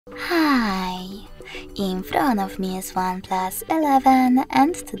Hi! In front of me is OnePlus 11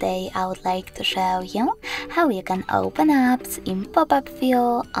 and today I would like to show you how you can open apps in pop-up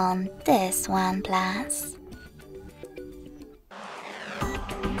view on this OnePlus.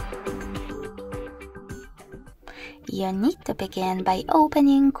 You need to begin by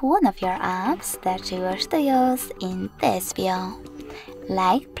opening one of your apps that you wish to use in this view,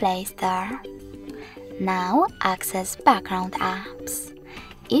 like Play Store. Now access background apps.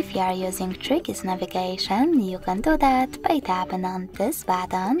 If you are using Tricky's navigation, you can do that by tapping on this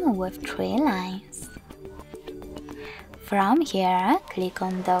button with 3 lines. From here, click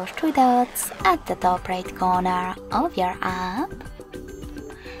on those 3 dots at the top right corner of your app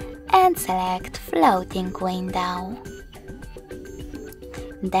and select Floating Window.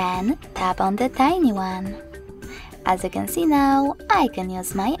 Then tap on the tiny one. As you can see now, I can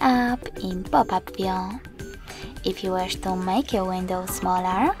use my app in pop-up view. If you wish to make your window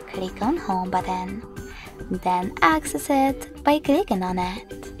smaller, click on Home button. Then access it by clicking on it.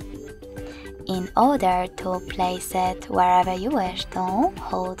 In order to place it wherever you wish to,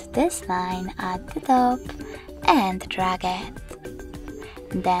 hold this line at the top and drag it.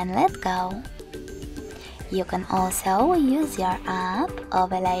 Then let go. You can also use your app,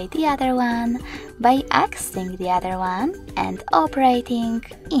 overlay the other one by accessing the other one and operating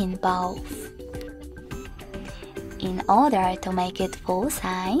in both. In order to make it full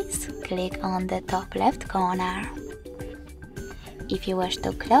size, click on the top left corner. If you wish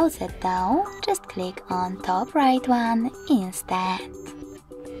to close it though, just click on top right one instead.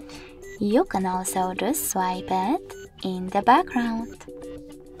 You can also just swipe it in the background.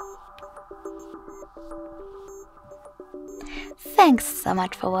 Thanks so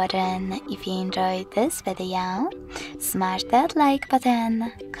much for watching. If you enjoyed this video, smash that like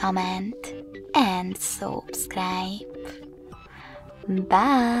button, comment and subscribe.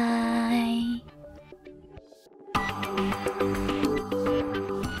 Bye!